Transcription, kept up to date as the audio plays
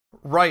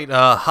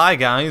Hi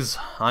guys,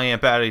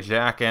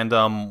 IAmPattyJack,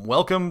 and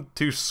welcome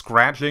to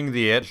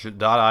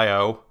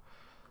ScratchingTheItch.io.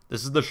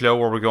 This is the show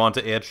where we go onto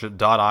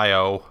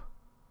itch.io,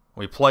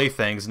 we play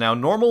things. Now,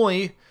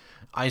 normally,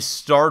 I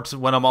start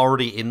when I'm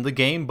already in the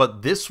game,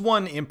 but this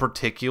one in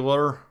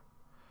particular,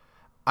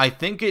 I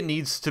think it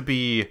needs to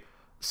be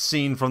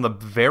seen from the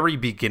very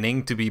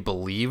beginning to be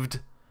believed.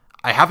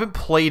 I haven't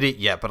played it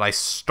yet, but I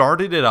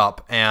started it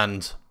up,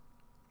 and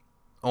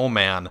oh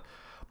man.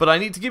 But I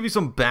need to give you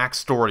some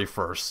backstory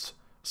first.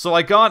 So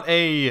I got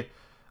a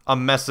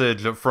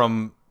message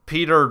from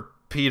Peter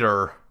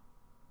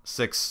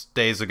 6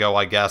 days ago,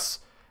 I guess.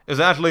 It was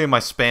actually in my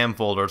spam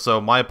folder,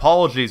 so my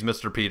apologies,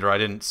 Mr. Peter. I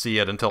didn't see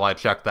it until I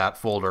checked that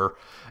folder.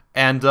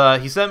 And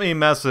he sent me a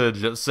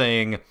message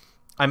saying,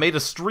 I made a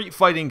street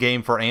fighting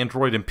game for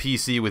Android and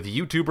PC with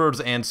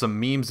YouTubers and some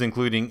memes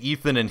including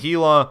Ethan and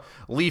Gila,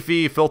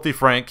 Leafy, Filthy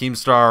Frank,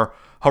 Keemstar,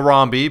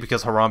 Harambe,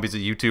 because Harambe's a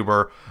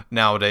YouTuber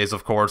nowadays,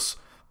 of course,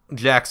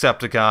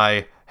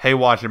 Jacksepticeye, Hey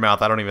Watch Your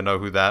Mouth, I don't even know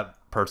who that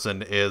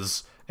person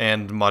is,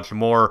 and much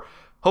more.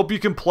 Hope you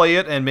can play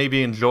it and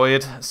maybe enjoy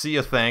it. See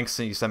ya, thanks.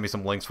 And you sent me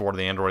some links for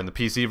the Android and the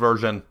PC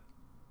version.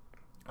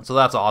 So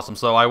that's awesome.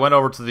 So I went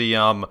over to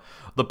the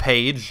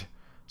page,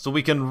 so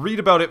we can read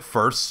about it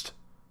first.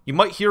 You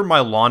might hear my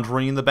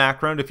laundry in the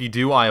background. If you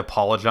do, I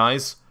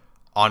apologize.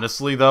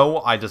 Honestly, though,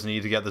 I just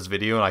need to get this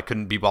video, and I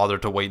couldn't be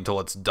bothered to wait until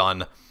it's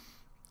done.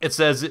 It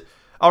says,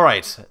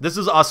 alright, this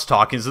is us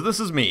talking, so this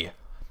is me.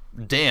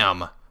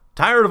 Damn.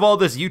 Tired of all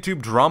this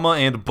YouTube drama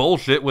and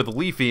bullshit with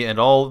Leafy and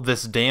all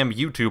this damn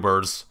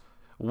YouTubers.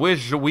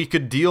 Wish we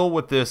could deal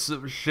with this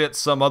shit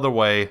some other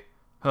way.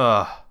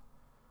 All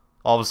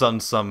of a sudden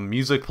some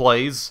music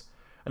plays,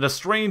 and a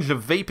strange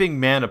vaping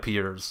man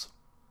appears.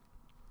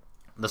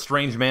 The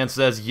strange man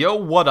says, Yo,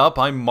 what up?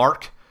 I'm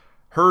Mark.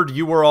 Heard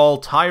you were all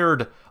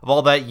tired of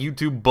all that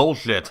YouTube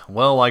bullshit.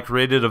 Well, I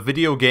created a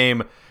video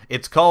game.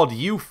 It's called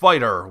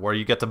YouFighter, where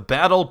you get to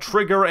battle,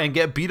 trigger, and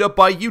get beat up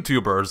by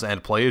YouTubers,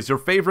 and play as your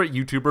favorite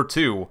YouTuber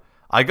too.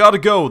 I gotta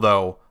go,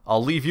 though.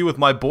 I'll leave you with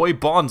my boy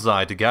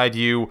Bonsai to guide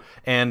you,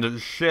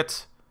 and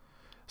shit.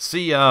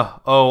 See ya.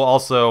 Oh,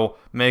 also,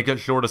 make it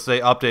sure to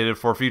stay updated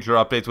for future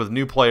updates with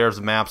new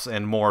players, maps,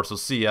 and more, so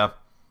see ya.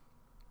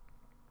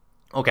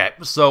 Okay,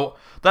 so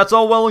that's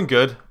all well and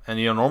good, and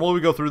normally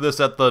we go through this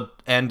at the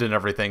end and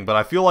everything, but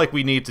I feel like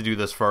we need to do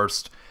this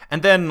first,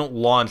 and then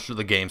launch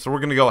the game, so we're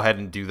gonna go ahead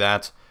and do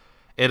that.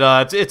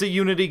 It's a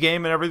Unity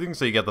game and everything,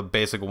 so you get the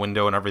basic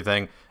window and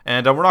everything,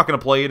 and we're not gonna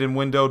play it in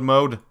windowed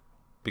mode,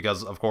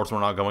 because of course we're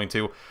not going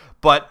to,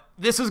 but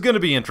this is gonna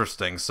be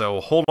interesting,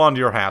 so hold on to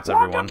your hats,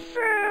 everyone. Welcome,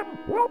 fam!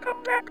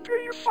 Welcome back to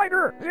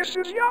YouFighter! This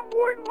is young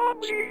boy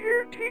Momsy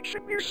here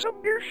teaching you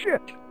some new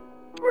shit.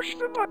 Push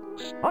the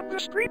buttons on the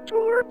screen to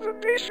learn the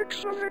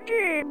basics of the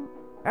game.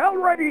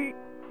 Alrighty.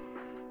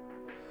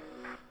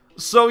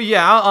 So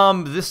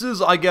yeah, this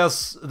is, I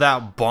guess,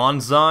 that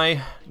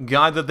bonsai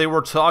guy that they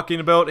were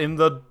talking about in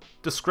the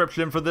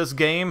description for this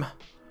game.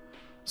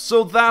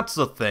 So that's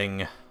the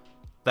thing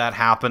that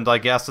happened, I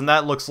guess, and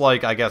that looks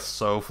like, I guess,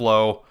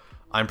 SoFlo.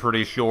 I'm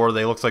pretty sure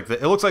it looks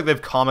like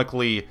they've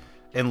comically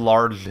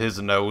enlarged his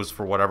nose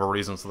for whatever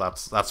reason, so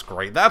that's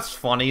great. That's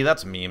funny,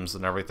 that's memes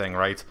and everything,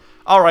 right?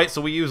 Alright,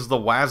 so we use the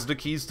WASD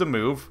keys to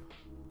move.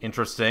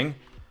 Interesting.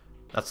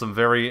 That's some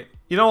very...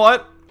 You know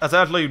what? That's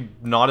actually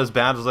not as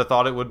bad as I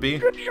thought it would be.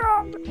 Good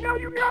job! Now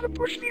you gotta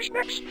push these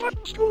next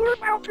buttons to learn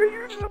how to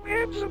use them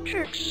and some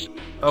kicks.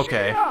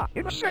 Okay. See ya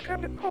in a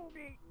second,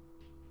 homie.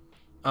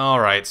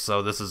 Alright,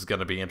 so this is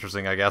gonna be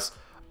interesting, I guess.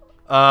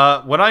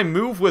 When I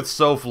move with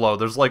SoFlo,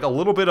 there's like a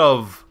little bit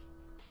of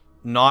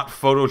not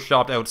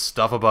photoshopped out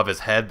stuff above his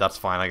head. That's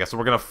fine, I guess. So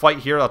we're gonna fight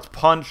here. That's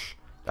punch,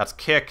 that's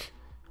kick,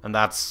 and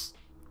that's...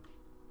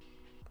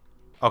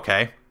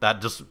 Okay,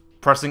 that just...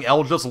 Pressing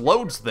L just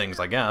loads things,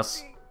 I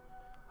guess.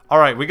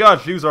 Alright, we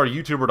gotta choose our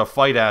YouTuber to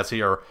fight as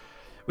here.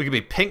 We could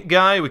be Pink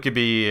Guy, we could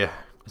be...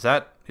 Is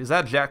that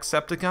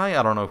Jacksepticeye?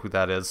 I don't know who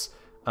that is.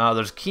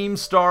 There's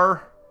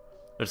Keemstar.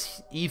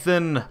 There's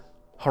Ethan,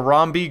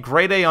 Harambe,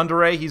 Grade A,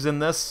 Under A, he's in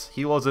this.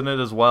 He was in it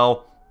as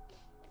well.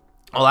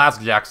 Oh, that's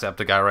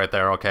Jacksepticeye right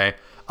there, okay.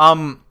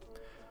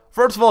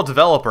 First of all,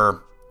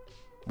 developer,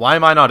 why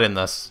am I not in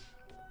this?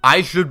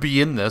 I should be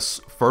in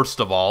this, first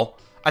of all.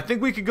 I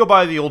think we could go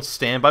by the old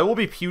standby. We'll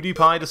be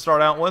PewDiePie to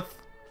start out with.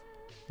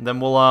 And then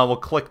we'll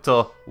click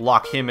to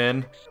lock him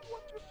in.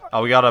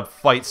 Oh, we gotta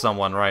fight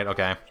someone, right,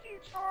 okay.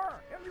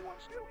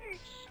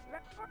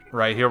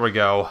 Right, here we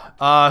go.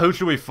 Who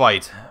should we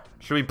fight?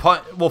 Should we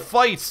we'll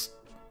fight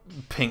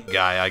Pink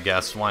Guy, I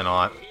guess. Why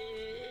not?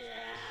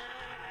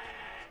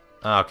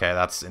 Okay,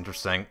 that's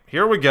interesting.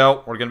 Here we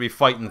go. We're gonna be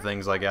fighting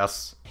things, I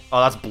guess.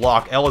 Oh, that's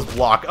block. L is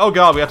block. Oh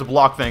god, we have to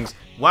block things.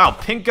 Wow,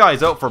 Pink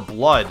Guy's out for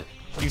blood.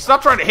 You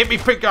stop trying to hit me,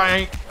 Pink Guy. I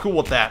ain't cool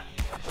with that.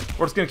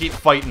 We're just gonna keep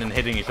fighting and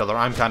hitting each other.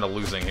 I'm kind of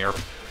losing here.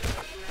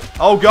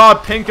 Oh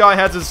god, Pink Guy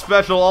has his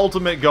special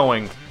ultimate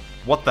going.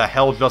 What the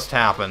hell just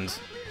happened?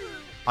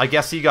 I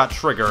guess he got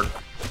triggered.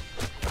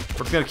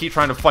 We're just gonna keep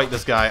trying to fight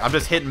this guy. I'm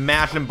just hitting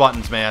mashing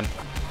buttons, man.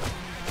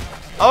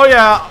 Oh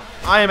yeah,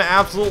 I am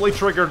absolutely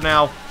triggered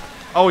now.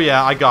 Oh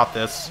yeah, I got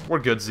this. We're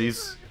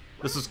goodsies.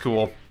 This is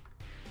cool.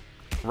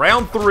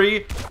 Round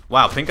 3.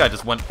 Wow, Pink Eye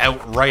just went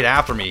out right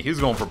after me. He was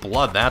going for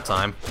blood that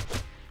time.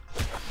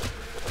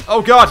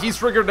 Oh god, he's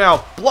triggered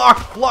now.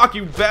 Block! Block,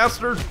 you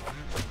bastard!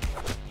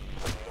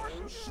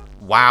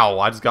 Wow,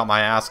 I just got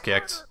my ass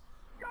kicked.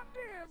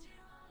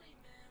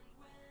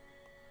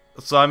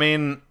 So, I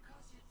mean...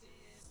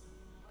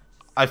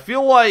 I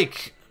feel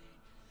like...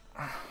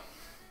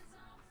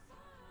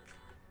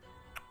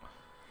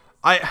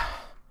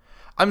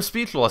 I'm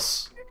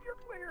speechless.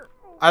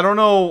 I don't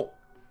know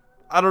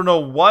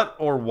what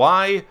or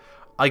why.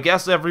 I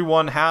guess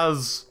everyone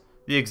has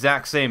the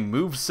exact same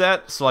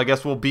moveset, so I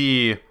guess we'll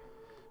be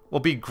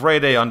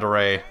grade A under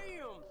A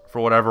for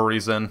whatever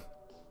reason.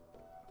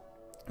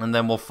 And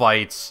then we'll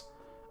fight,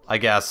 I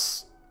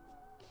guess.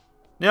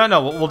 Yeah,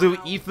 no, we'll do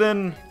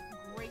Ethan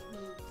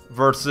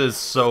versus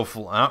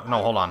SoFlo. No,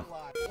 hold on.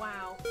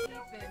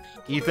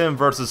 Ethan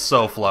versus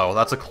SoFlo.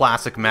 That's a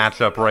classic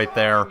matchup right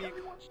there.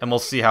 And we'll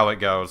see how it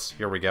goes.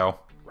 Here we go.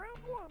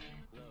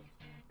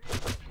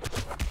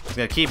 He's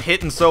gonna keep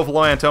hitting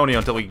SoFlo Antonio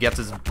until he gets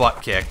his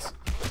butt kicked.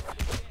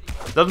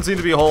 Doesn't seem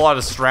to be a whole lot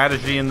of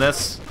strategy in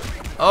this.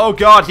 Oh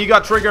god, he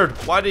got triggered.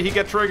 Why did he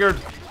get triggered?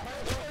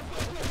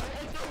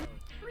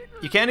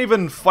 You can't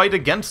even fight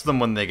against them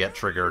when they get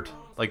triggered.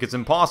 Like, it's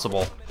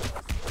impossible.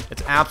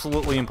 It's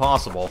absolutely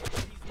impossible.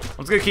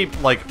 I'm just gonna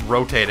keep, like,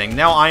 rotating.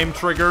 Now I'm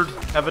triggered,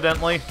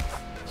 evidently.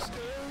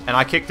 And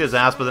I kicked his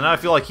ass, but then I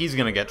feel like he's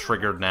gonna get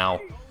triggered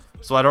now.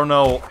 So I don't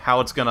know how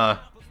it's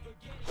gonna...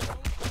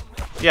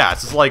 Yeah,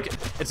 it's just like...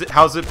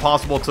 How is it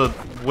possible to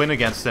win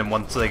against him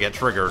once they get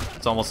triggered?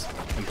 It's almost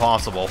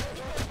impossible.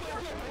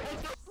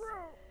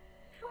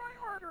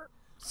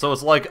 So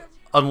it's like,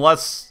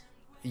 unless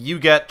you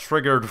get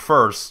triggered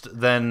first,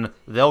 then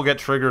they'll get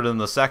triggered in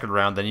the second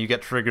round, then you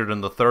get triggered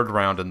in the third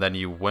round, and then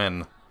you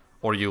win.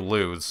 Or you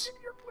lose.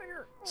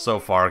 So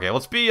far. Okay,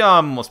 let's be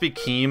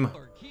Keem.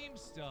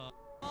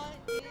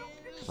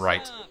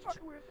 Right.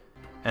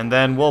 And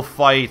then we'll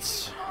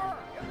fight...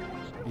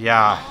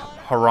 Yeah,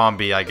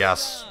 Harambe, I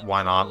guess.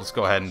 Why not? Let's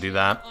go ahead and do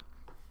that.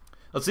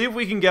 Let's see if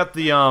we can get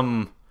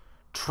the,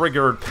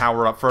 triggered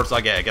power up first.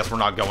 Okay, I guess we're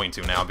not going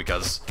to now,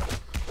 because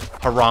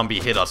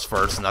Harambe hit us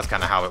first, and that's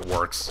kind of how it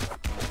works.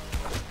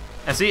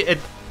 And see, it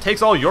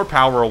takes all your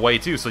power away,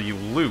 too, so you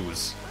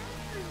lose.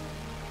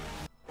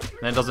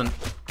 And it doesn't...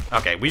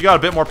 Okay, we got a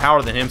bit more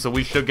power than him, so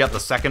we should get the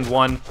second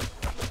one.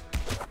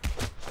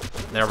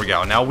 There we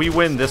go. Now we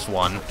win this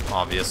one,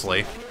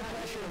 obviously.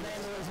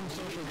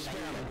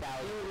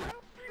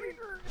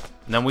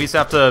 And then we just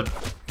have to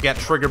get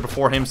triggered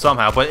before him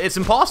somehow, but it's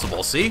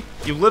impossible, see?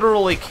 You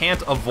literally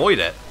can't avoid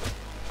it.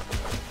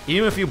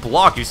 Even if you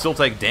block, you still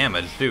take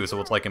damage, too, so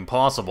it's, like,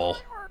 impossible.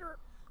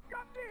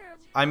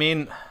 I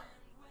mean...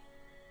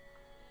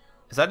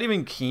 Is that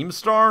even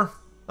Keemstar?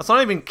 That's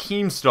not even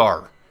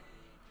Keemstar.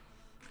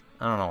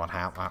 I don't know what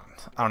happened.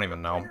 I don't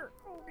even know.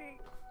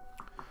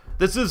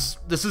 This is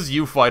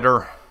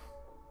YouFighter.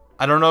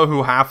 I don't know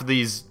who half of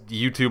these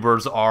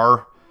YouTubers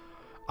are.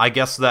 I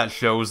guess that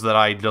shows that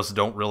I just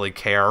don't really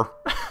care.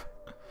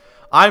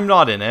 I'm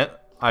not in it.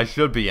 I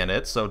should be in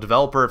it, so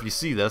developer, if you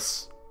see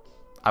this,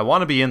 I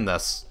want to be in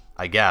this,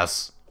 I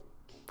guess.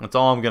 That's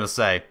all I'm gonna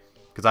say.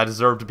 Because I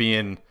deserve to be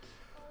in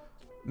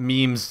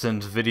memes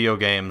and video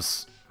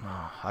games.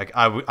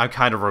 I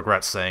kind of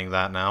regret saying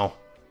that now.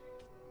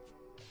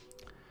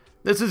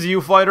 This is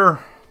YouFighter.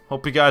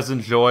 Hope you guys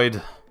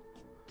enjoyed.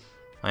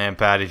 I am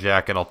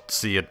PattyJack, and I'll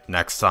see you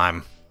next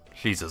time.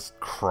 Jesus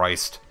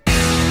Christ.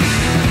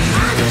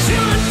 I just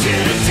want you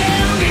to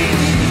tell